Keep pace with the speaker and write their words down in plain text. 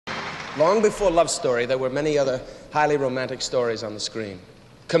Long before Love Story, there were many other highly romantic stories on the screen.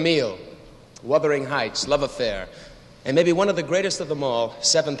 Camille, Wuthering Heights, Love Affair, and maybe one of the greatest of them all,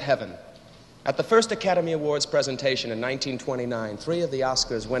 Seventh Heaven. At the first Academy Awards presentation in 1929, 3 of the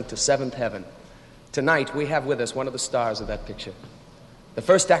Oscars went to Seventh Heaven. Tonight, we have with us one of the stars of that picture, the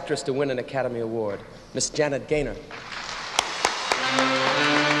first actress to win an Academy Award, Miss Janet Gaynor.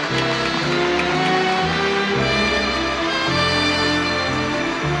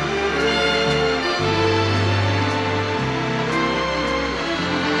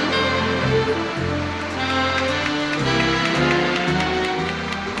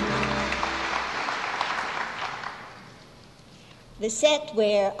 The set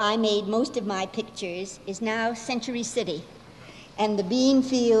where I made most of my pictures is now Century City, and the bean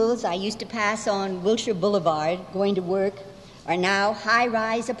fields I used to pass on Wilshire Boulevard going to work are now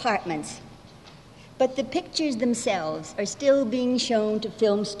high-rise apartments. But the pictures themselves are still being shown to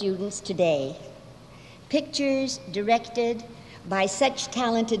film students today. Pictures directed by such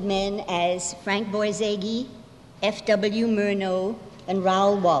talented men as Frank Borzage, F.W. Murnau, and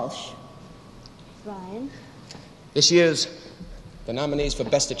Raoul Walsh. Brian? This year's the nominees for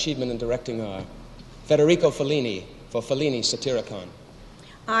Best Achievement in Directing are Federico Fellini for Fellini's Satyricon,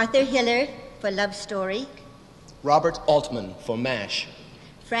 Arthur Hiller for Love Story, Robert Altman for MASH,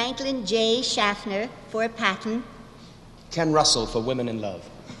 Franklin J. Schaffner for Patton, Ken Russell for Women in Love.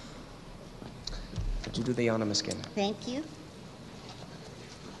 Would you do the honor, Miss Gaynor? Thank you.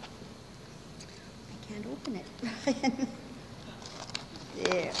 I can't open it.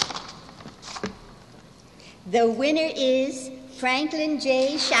 There. The winner is Franklin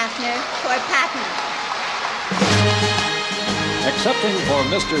J. Schaffner for Patton. Accepting for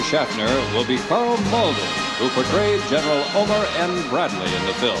Mr. Schaffner will be Karl Malden, who portrayed General Omar N. Bradley in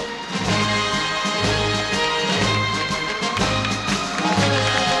the film.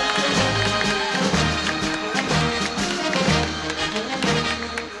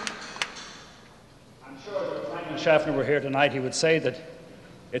 I'm sure if Franklin Schaffner were here tonight, he would say that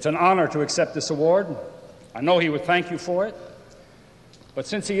it's an honor to accept this award. I know he would thank you for it. But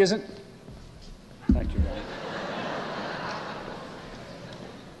since he isn't, thank you, Ron.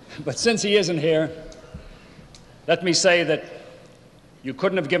 But since he isn't here, let me say that you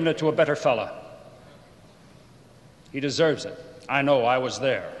couldn't have given it to a better fella. He deserves it. I know, I was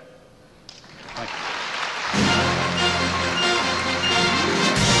there. Thank you.